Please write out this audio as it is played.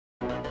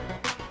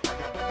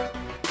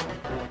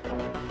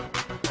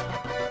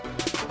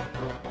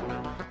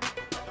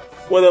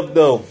What up,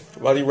 though?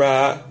 Roddy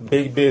Rod,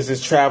 Big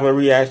Business Traveling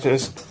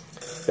Reactions,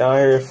 down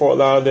here in Fort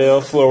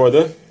Lauderdale,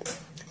 Florida.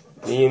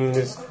 Me in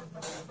this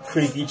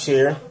creaky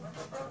chair.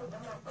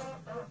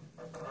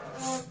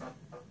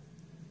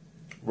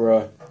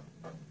 Bruh.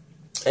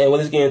 Hey, well,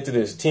 let's get into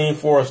this. Team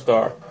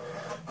 4-star.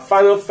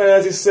 Final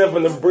Fantasy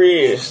VII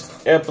Abridged,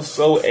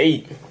 Episode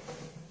 8.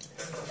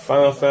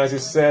 Final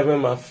Fantasy VII,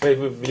 my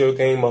favorite video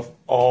game of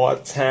all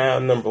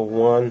time,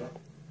 #1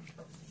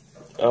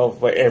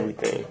 of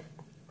everything.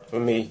 For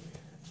me,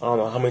 I don't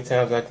know how many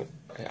times I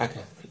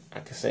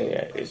can say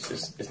that. It's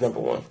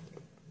 #1.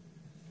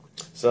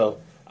 So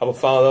I will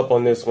follow up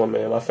on this one,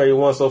 man. My favorite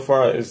one so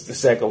far is the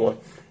second one.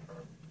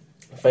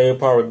 My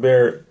favorite part with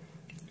Barrett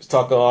is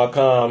talking all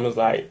calm. It's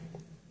like,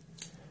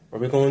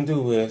 what we're gonna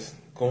do is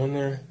go in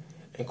there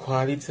and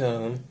quietly tell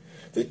them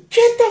to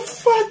get the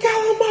fuck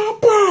out of my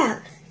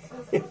bar.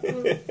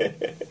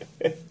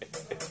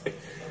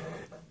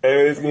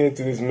 Hey, let's get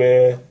into this,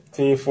 man.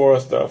 Team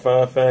 4-star,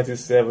 Final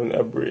Fantasy VII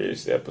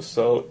Abridged,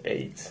 Episode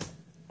 8.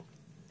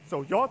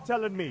 So you're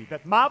telling me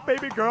that my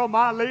baby girl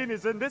Marlene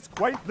is in this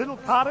quaint little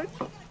cottage?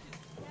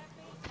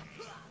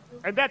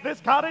 And that this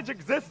cottage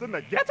exists in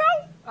the ghetto?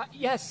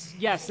 Yes,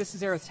 this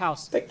is Aerith's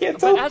house. The ghetto?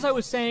 But as I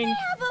was saying... They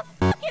have a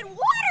fucking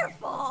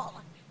waterfall!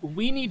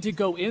 We need to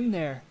go in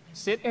there,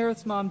 sit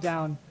Aerith's mom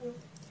down,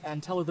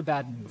 and tell her the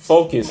bad news.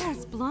 Focus.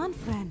 Yes, blonde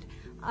friend.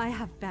 I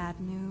have bad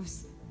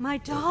news. My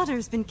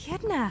daughter's been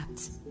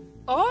kidnapped.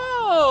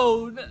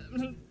 Oh!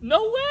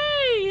 No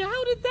way!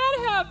 How did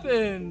that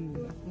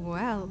happen?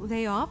 Well,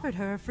 they offered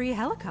her a free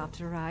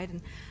helicopter ride,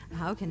 and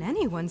how can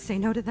anyone say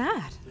no to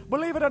that?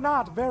 Believe it or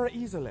not, very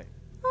easily.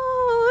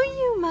 Oh,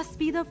 you must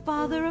be the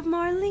father of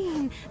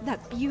Marlene,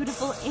 that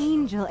beautiful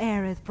angel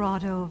Aerith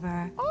brought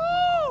over.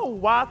 Oh,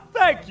 why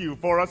thank you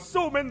for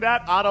assuming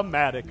that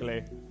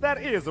automatically.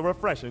 That is a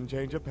refreshing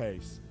change of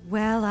pace.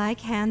 Well, I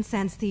can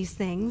sense these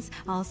things.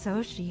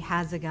 Also, she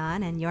has a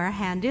gun, and your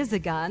hand is a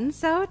gun,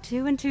 so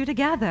 2 and 2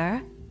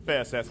 together.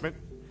 Fair assessment.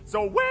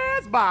 So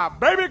where's my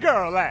baby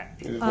girl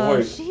at?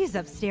 Oh, she's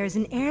upstairs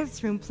in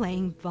Aerith's room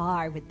playing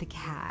bar with the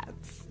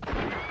cats.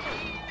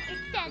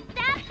 Extend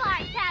that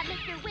part, Tab,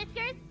 Mr.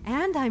 Whiskers.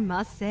 And I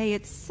must say,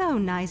 it's so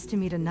nice to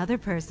meet another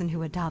person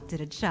who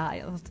adopted a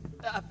child.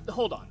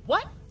 Hold on,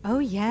 what? Oh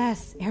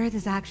yes, Aerith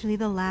is actually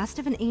the last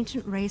of an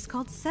ancient race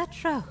called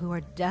Cetra, who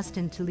are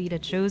destined to lead a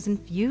chosen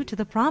few to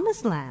the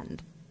Promised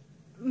Land.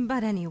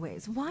 But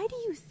anyways, why do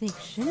you think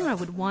Shinra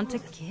would want to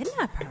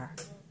kidnap her?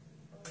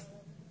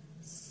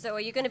 So are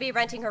you going to be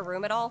renting her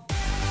room at all?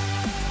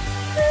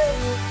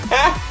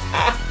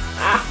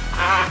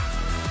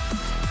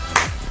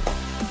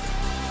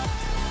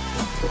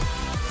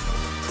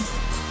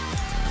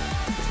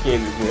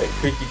 Getting this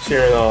creaky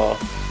chair and all.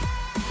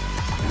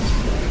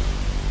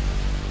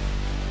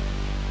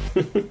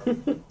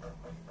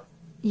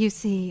 You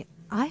see,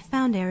 I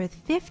found Aerith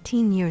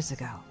 15 years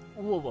ago.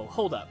 Whoa,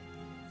 hold up.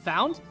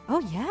 Found?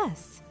 Oh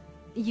yes.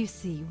 You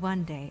see,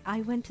 one day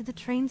I went to the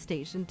train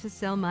station to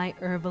sell my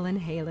herbal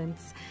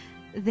inhalants.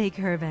 They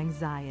curb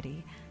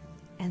anxiety.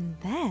 And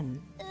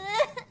then...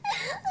 I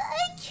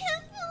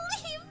can't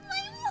believe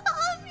my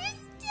mom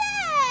is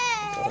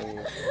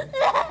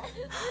dead!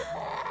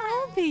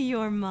 I'll be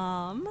your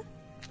mom.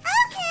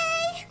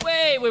 Okay!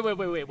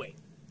 Wait.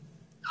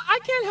 I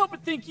can't help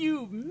but think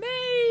you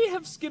may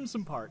have skimmed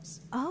some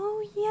parts.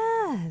 Oh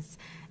yes.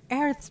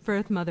 Aerith's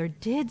birth mother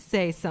did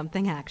say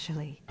something,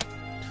 actually.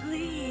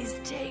 Please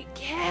take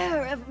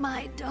care of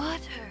my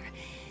daughter,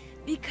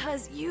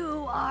 because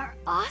you are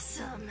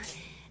awesome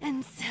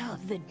and sell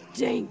the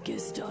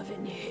dankest of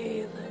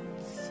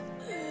inhalants.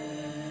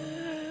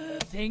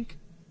 Think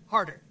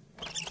harder.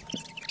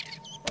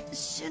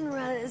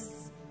 Shinra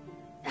is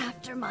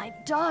after my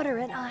daughter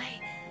and I.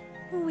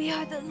 We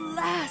are the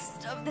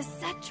last of the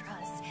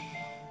Cetras,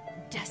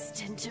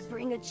 destined to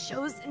bring a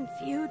chosen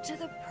few to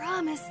the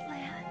Promised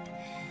Land.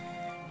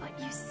 But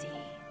you see,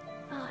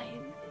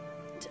 I'm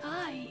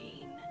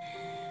dying.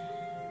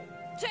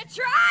 To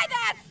try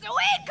that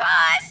sweet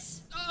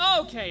kush!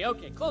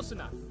 Okay, close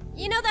enough.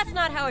 You know that's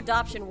not how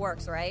adoption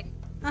works, right?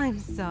 I'm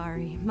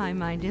sorry, my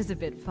mind is a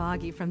bit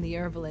foggy from the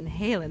herbal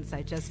inhalants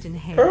I just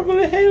inhaled. Herbal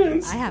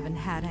inhalants? I haven't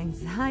had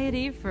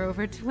anxiety for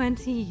over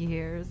 20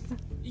 years.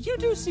 You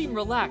do seem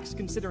relaxed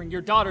considering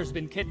your daughter's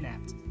been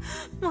kidnapped.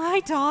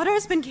 My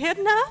daughter's been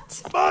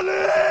kidnapped?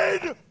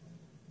 Marlene!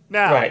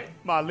 Now, Right.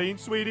 Marlene,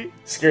 sweetie,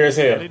 Scary as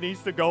hell. he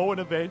needs to go and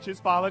avenge his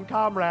fallen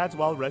comrades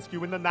while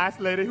rescuing the nice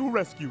lady who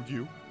rescued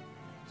you.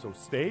 So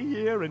stay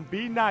here and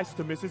be nice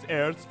to Mrs.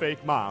 Aerith's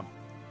fake mom.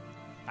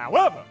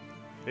 However,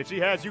 if she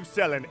has you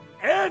selling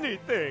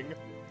anything,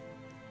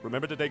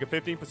 remember to take a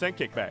 15%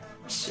 kickback.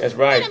 That's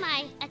right. What am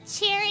I, a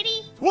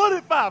charity?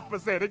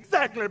 25%,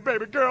 exactly,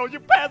 baby girl. You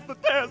passed the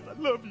test. I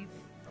love you.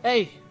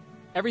 Hey,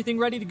 everything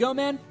ready to go,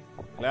 man?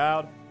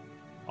 Cloud,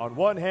 on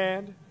one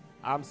hand,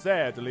 I'm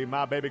sad to leave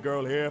my baby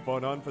girl here for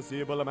an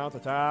unforeseeable amount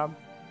of time.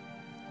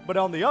 But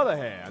on the other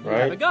hand,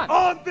 Right. Have a gun.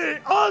 on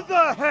the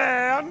other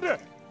hand,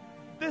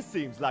 this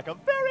seems like a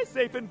very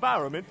safe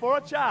environment for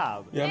a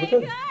child. Yeah, Hey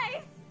because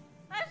guys!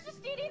 I was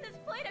just eating this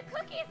plate plate of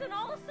cookies, and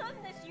all of a sudden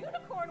this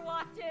unicorn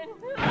walked in.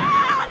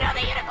 Oh no,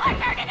 the unicorn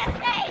turned into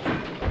space!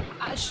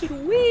 Should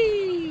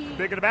we?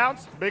 Bigger to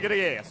bounce, bigger to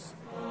yes.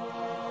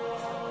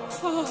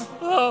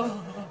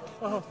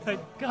 Oh, thank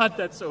God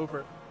that's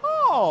over.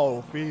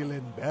 Oh,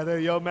 feeling better,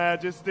 Your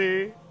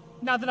Majesty?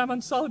 Now that I'm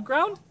on solid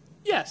ground?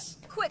 Yes.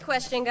 Quick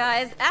question,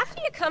 guys.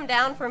 After you come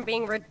down from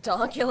being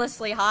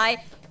redonkulously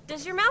high,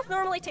 does your mouth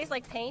normally taste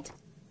like paint?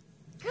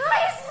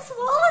 Guys, this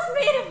wall is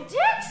made of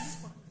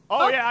dicks!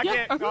 Oh, yeah, I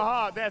yeah,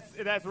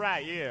 get. That's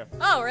right, yeah.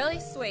 Oh, really?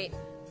 Sweet.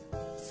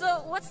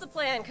 So, what's the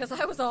plan? Because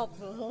I was all...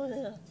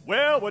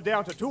 Well, we're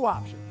down to two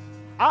options.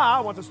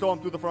 I want to storm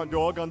through the front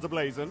door, guns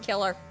a-blazing.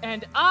 Killer.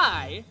 And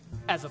I,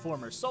 as a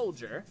former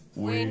soldier,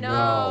 We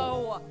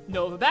know.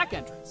 know the back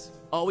entrance.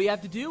 All we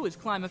have to do is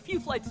climb a few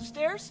flights of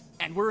stairs,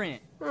 and we're in.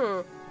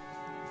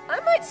 I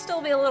might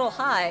still be a little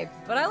high,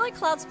 but I like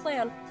Cloud's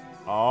plan.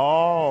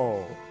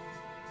 Oh,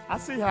 I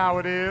see how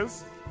it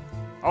is.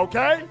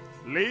 Okay,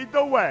 lead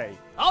the way.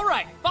 All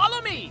right, follow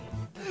me.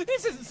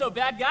 This isn't so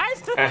bad,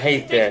 guys. I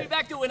hate Takes that. me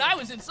back to when I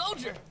was in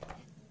soldier.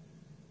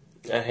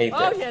 I hate Oh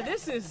that. yeah,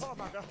 this is.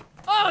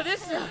 Oh,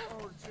 this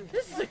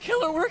is a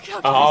killer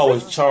workout. I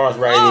always charge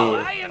right Oh,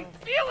 in. I am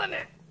feeling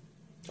it.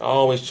 I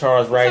always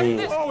charge right in.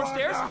 This four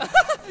stairs.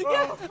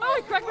 Yeah,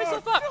 I cracked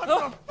myself up.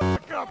 Oh,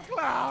 Fuck up,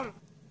 Cloud.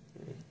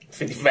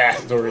 55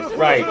 stories.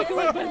 Right.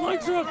 my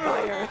legs are on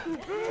fire.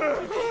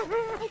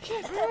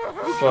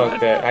 Fuck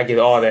that. I get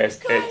all that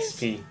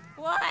XP.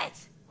 What?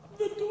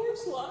 The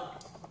door's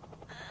locked.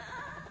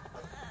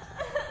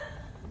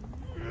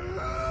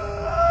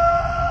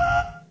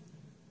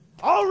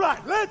 All right,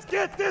 let's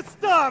get this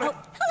started.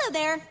 Hello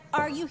there.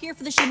 Are you here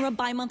for the Shinra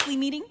bi-monthly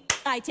meeting?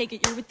 I take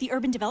it you're with the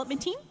urban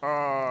development team?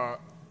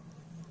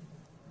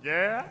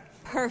 Yeah?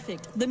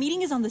 Perfect. The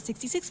meeting is on the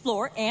 66th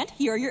floor, and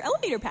here are your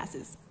elevator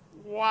passes.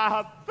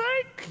 Why,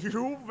 thank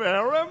you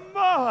very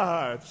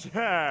much.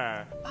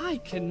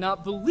 I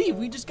cannot believe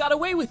we just got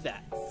away with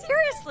that.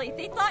 Seriously,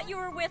 they thought you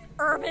were with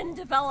urban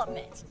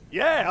development.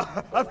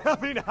 Yeah, I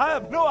mean, I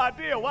have no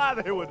idea why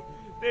they would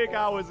think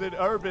I was in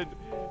urban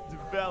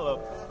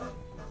development.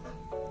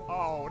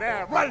 Oh,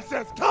 that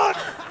racist cunt!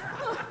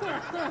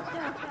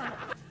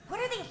 What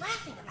are they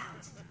laughing about?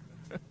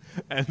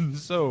 And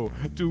so,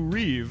 to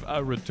Reeve, I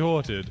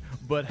retorted,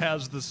 but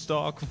has the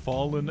stock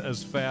fallen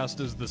as fast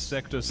as the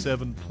Sector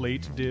 7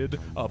 plate did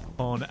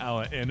upon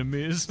our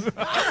enemies?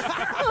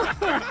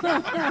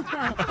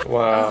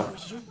 Wow.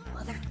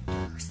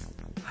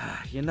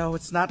 You know,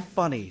 it's not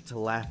funny to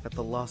laugh at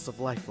the loss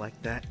of life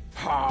like that.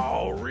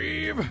 Oh,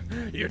 Reeve,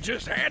 you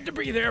just had to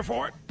be there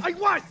for it.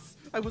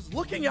 I was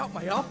looking out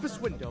my office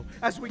window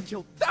as we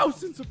killed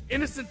thousands of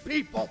innocent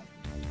people.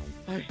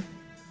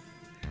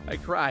 I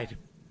cried.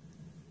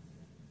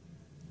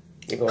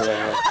 You're gonna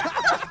laugh.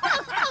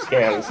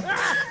 Scams.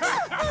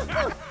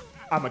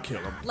 I'ma kill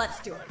him. Let's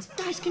do it.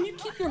 Guys, can you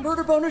keep your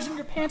murder boners in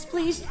your pants,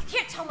 please? I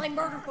can't tell my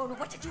murder boner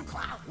what to do,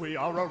 Cloud. We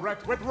are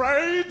erect with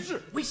rage.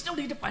 We still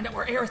need to find out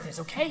where Aerith is,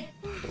 okay?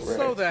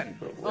 So then,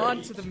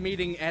 on to the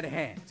meeting at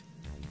hand.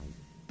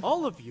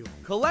 All of you,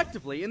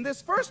 collectively, in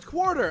this first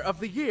quarter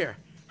of the year,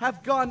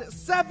 have gone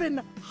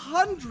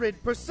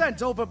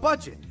 700% over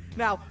budget.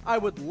 Now, I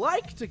would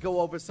like to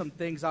go over some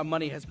things our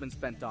money has been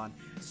spent on,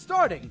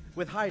 starting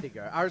with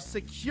Heidegger, our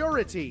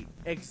security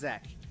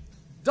exec.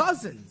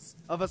 Dozens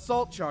of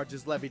assault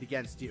charges levied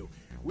against you.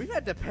 We've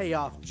had to pay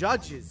off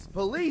judges,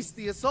 police,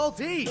 the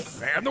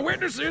assaultees. And the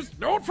witnesses.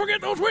 Don't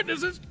forget those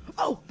witnesses.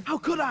 Oh, how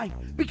could I?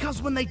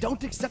 Because when they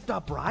don't accept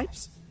our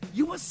bribes,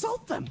 you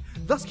assault them,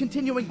 thus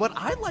continuing what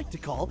I like to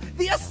call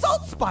the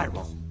assault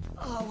spiral.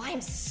 Oh, I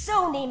am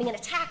so naming an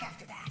attack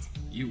after that.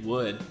 You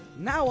would.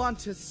 Now on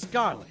to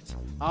Scarlet,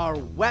 our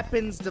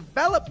weapons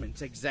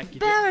development executive.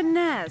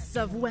 Baroness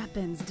of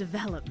Weapons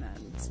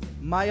Development.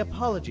 My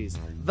apologies.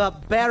 The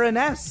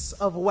Baroness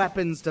of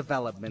Weapons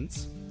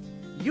Development.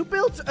 You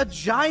built a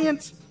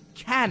giant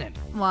cannon.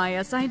 Why,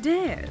 yes, I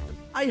did.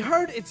 I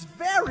heard it's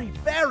very,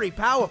 very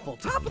powerful.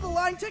 Top of the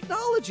line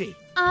technology.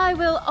 I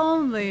will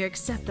only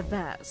accept the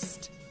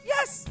best.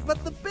 Yes,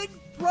 but the big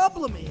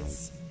problem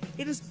is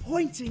it is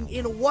pointing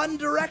in one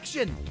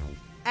direction.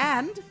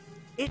 And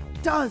it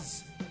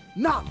does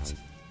not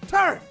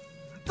turn,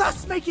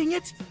 thus making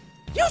it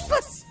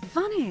useless.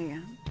 Funny.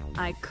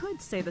 I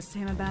could say the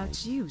same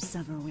about you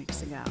several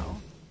weeks ago.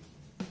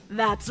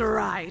 That's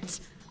right.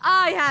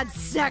 I had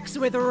sex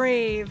with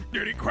Reeve.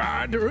 Did he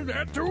cry during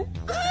that too?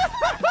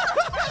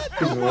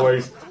 His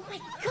voice. Oh my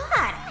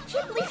god, I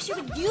can't believe she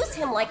would use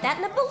him like that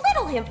and then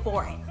belittle him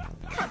for it.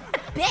 God, what a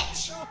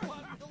bitch.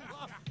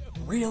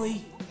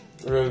 Really?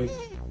 Really?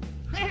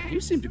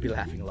 You seem to be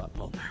laughing a lot,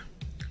 Palmer.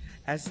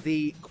 As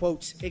the,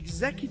 quote,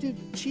 Executive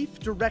Chief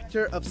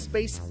Director of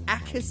Space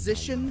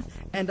Acquisition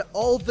and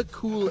all the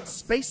cool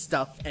space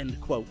stuff, end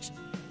quote,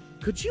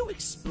 could you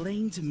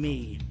explain to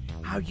me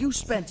how you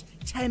spent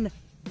 10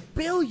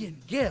 billion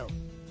gil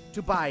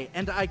to buy,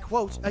 and I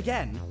quote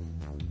again,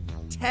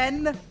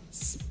 10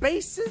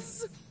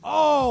 spaces?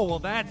 Oh, well,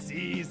 that's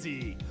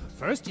easy.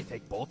 First, you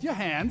take both your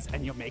hands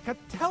and you make a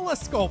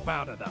telescope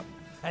out of them.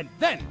 And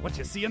then, what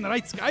you see in the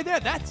night sky there,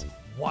 that's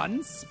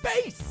one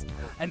space.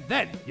 And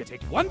then you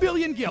take 1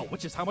 billion gil,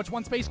 which is how much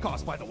one space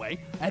costs, by the way,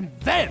 and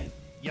then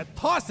you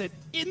toss it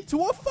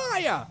into a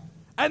fire.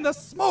 And the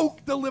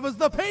smoke delivers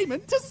the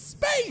payment to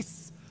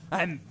space.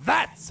 And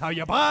that's how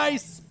you buy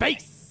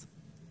space.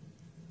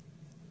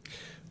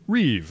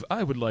 Reeve,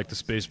 I would like the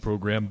space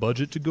program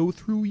budget to go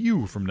through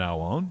you from now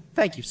on.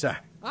 Thank you, sir.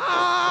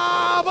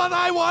 Ah, but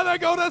I want to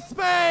go to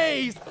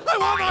space! I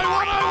want!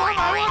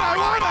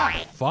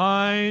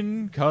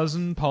 Fine,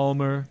 Cousin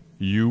Palmer.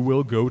 You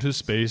will go to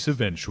space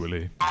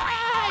eventually.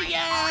 Ah,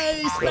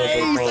 yay!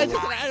 Space!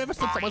 Ever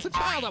since I was a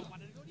child, I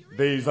wanted to go to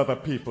These are the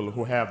people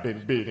who have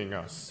been beating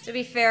us. To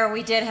be fair,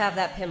 we did have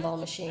that pinball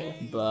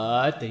machine.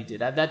 But they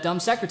did have that dumb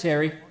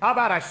secretary. How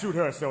about I shoot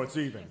her so it's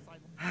even?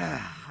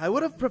 I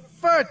would have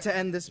preferred to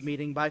end this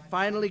meeting by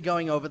finally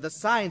going over the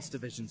science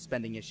division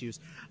spending issues.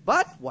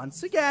 But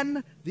once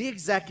again, the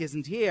exec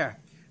isn't here.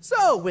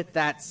 So, with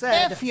that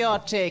said... If you're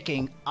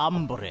taking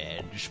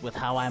umbrage with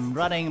how I'm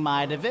running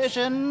my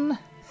division...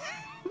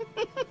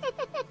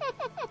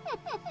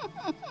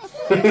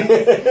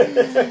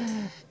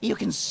 you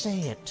can say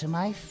it to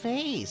my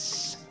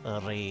face,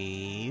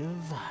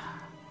 Reeve.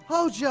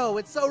 Hojo,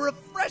 it's so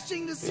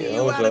refreshing to see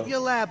you out of your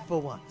lab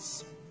for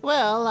once.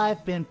 Well,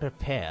 I've been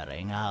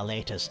preparing our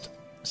latest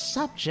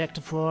subject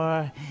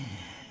for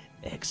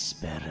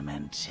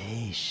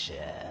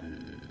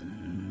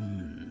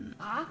experimentation.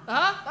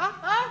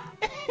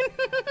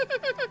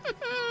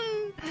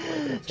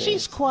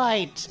 She's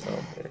quite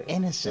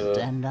innocent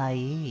and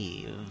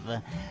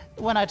naive.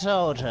 When I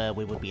told her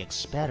we would be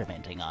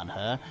experimenting on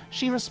her,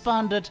 she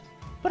responded,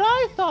 "But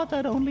I thought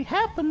that only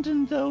happened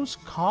in those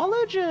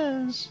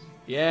colleges."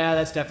 Yeah,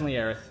 that's definitely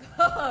Aerith.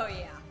 Oh,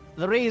 yeah.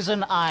 The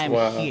reason I'm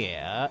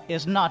here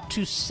is not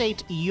to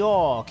sate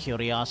your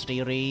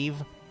curiosity,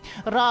 Reeve.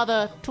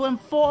 Rather, to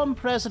inform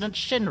President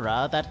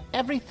Shinra that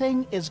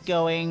everything is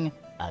going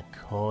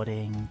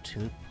according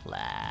to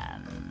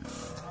plan.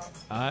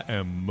 I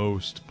am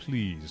most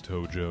pleased,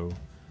 Hojo.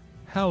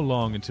 How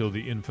long until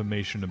the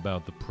information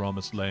about the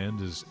Promised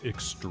Land is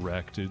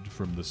extracted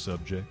from the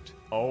subject?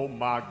 Oh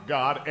my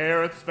god,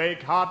 Aerith's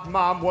fake hot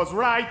mom was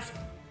right!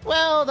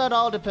 Well, that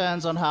all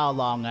depends on how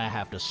long I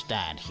have to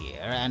stand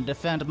here and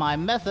defend my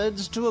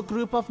methods to a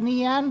group of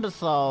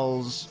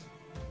Neanderthals,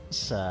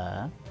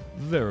 sir.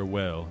 Very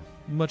well.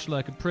 Much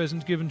like a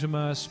present given to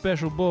my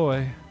special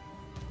boy,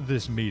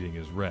 this meeting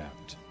is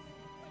wrapped.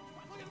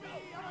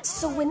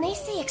 So when they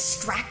say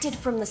extracted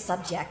from the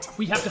subject...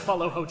 We have to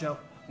follow Hojo.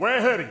 We're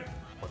heading,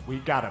 but we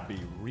gotta be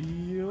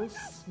real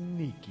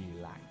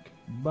sneaky-like.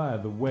 By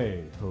the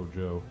way,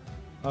 Hojo,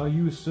 are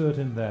you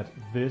certain that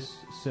this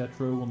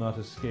Cetra will not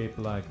escape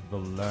like the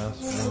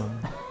last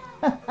one?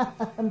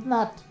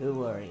 Not to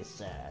worry,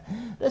 sir.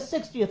 The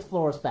 60th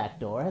floor's back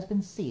door has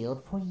been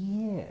sealed for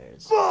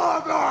years.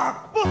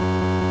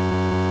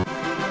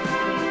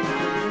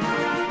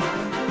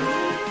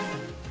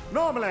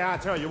 Normally I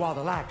tell you all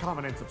to like,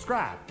 comment, and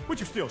subscribe,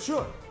 which you still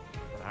should.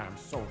 But I am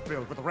so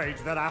filled with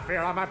rage that I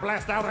fear I might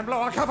blast out and blow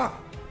our cover.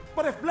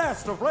 But if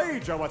Blast of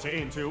Rage are what you're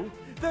into,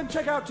 then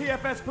check out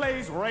TFS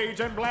Plays Rage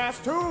and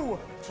Blast 2.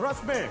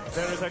 Trust me,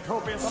 there is a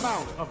copious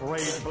amount of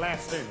rage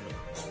blasting.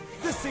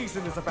 This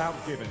season is about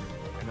giving.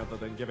 And other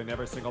than giving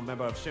every single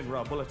member of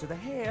Shinra a bullet to the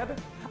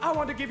head, I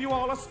want to give you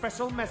all a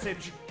special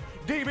message.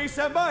 DB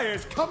Semba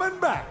is coming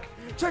back.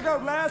 Check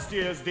out last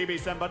year's DB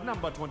Semba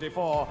number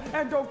 24.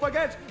 And don't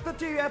forget the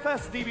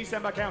TFS DB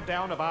Semba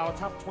countdown of our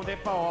top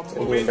 24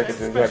 movies and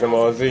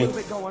specials will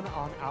be going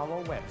on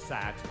our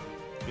website.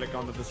 Click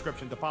on the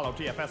description to follow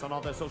TFS on all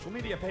their social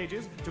media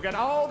pages to get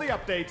all the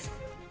updates.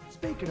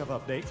 Speaking of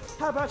updates,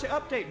 how about you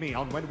update me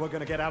on when we're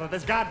gonna get out of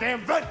this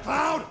goddamn vent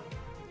cloud?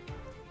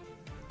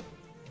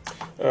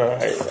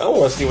 Alright, I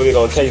wanna see where they're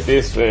gonna take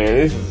this,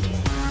 man.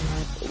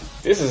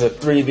 This is a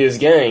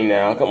 3-disc game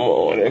now. Come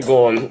on, they're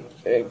going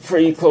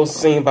pretty close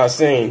scene by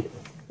scene.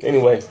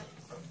 Anyway,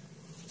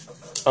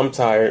 I'm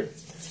tired.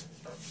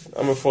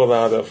 I'm gonna fall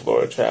out of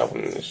Florida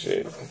traveling and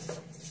shit.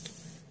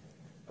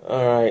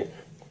 Alright.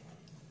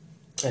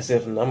 That's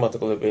it. I'm about to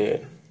go to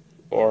bed.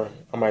 Or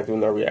I might do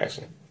no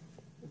reaction.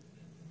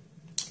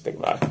 Think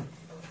about it.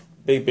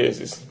 Big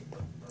business.